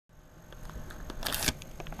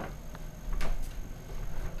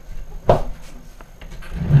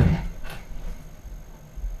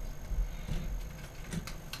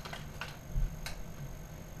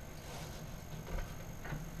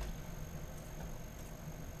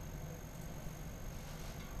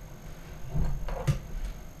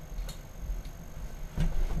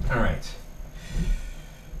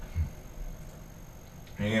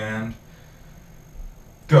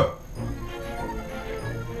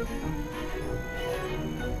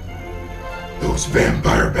Those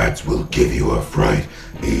vampire bats will give you a fright.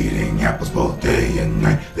 Eating apples both day and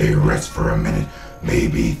night. They rest for a minute,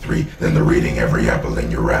 maybe three. Then they're eating every apple in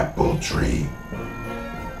your apple tree.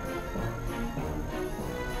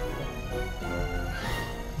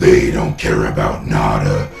 They don't care about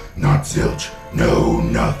nada, not zilch, no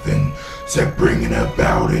nothing, except bringing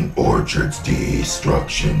about an orchard's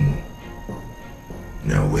destruction.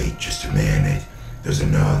 Now wait just a minute, there's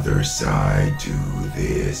another side to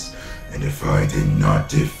this, and if I did not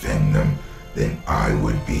defend them, then I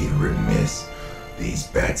would be remiss. These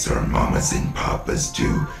bats are mamas and papas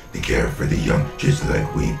too, they care for the young just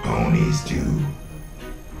like we ponies do.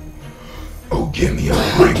 Oh, give me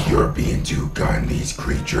a break, you're being too kind. These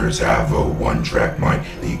creatures have a one-track mind.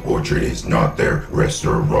 The orchard is not their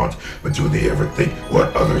restaurant, but do they ever think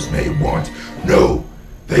what others may want? No,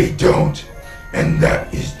 they don't, and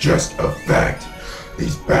that is just a fact.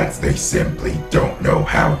 These bats, they simply don't know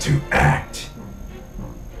how to act.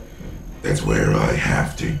 That's where I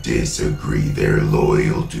have to disagree. They're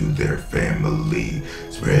loyal to their family,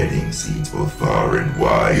 spreading seeds both far and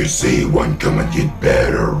wide. You see one coming, you'd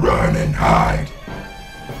better run and hide.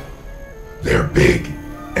 They're big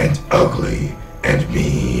and ugly and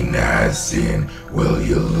mean as sin. Will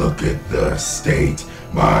you look at the state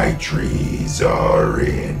my trees are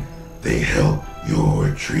in? They help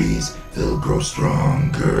your trees, they'll grow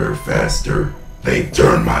stronger, faster. They've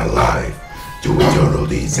turned my life to a total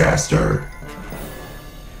disaster.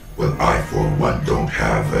 Well, I for one don't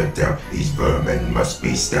have a doubt, these vermin must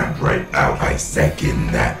be stamped right out. I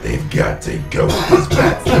second that, they've got to go. These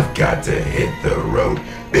bats have got to hit the road.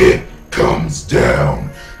 It comes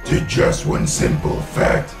down to just one simple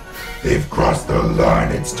fact. They've crossed the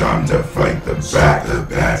line, it's time to fight them back.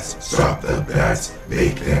 Stop the bats,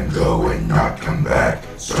 make them go and not come back.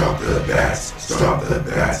 Stop the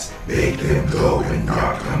bats, make them go and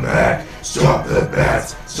not come back. Stop the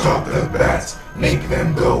bats, make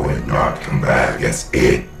them go and not come back. Yes,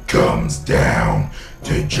 it comes down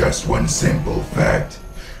to just one simple fact.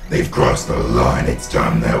 They've crossed the line, it's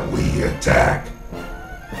time that we attack.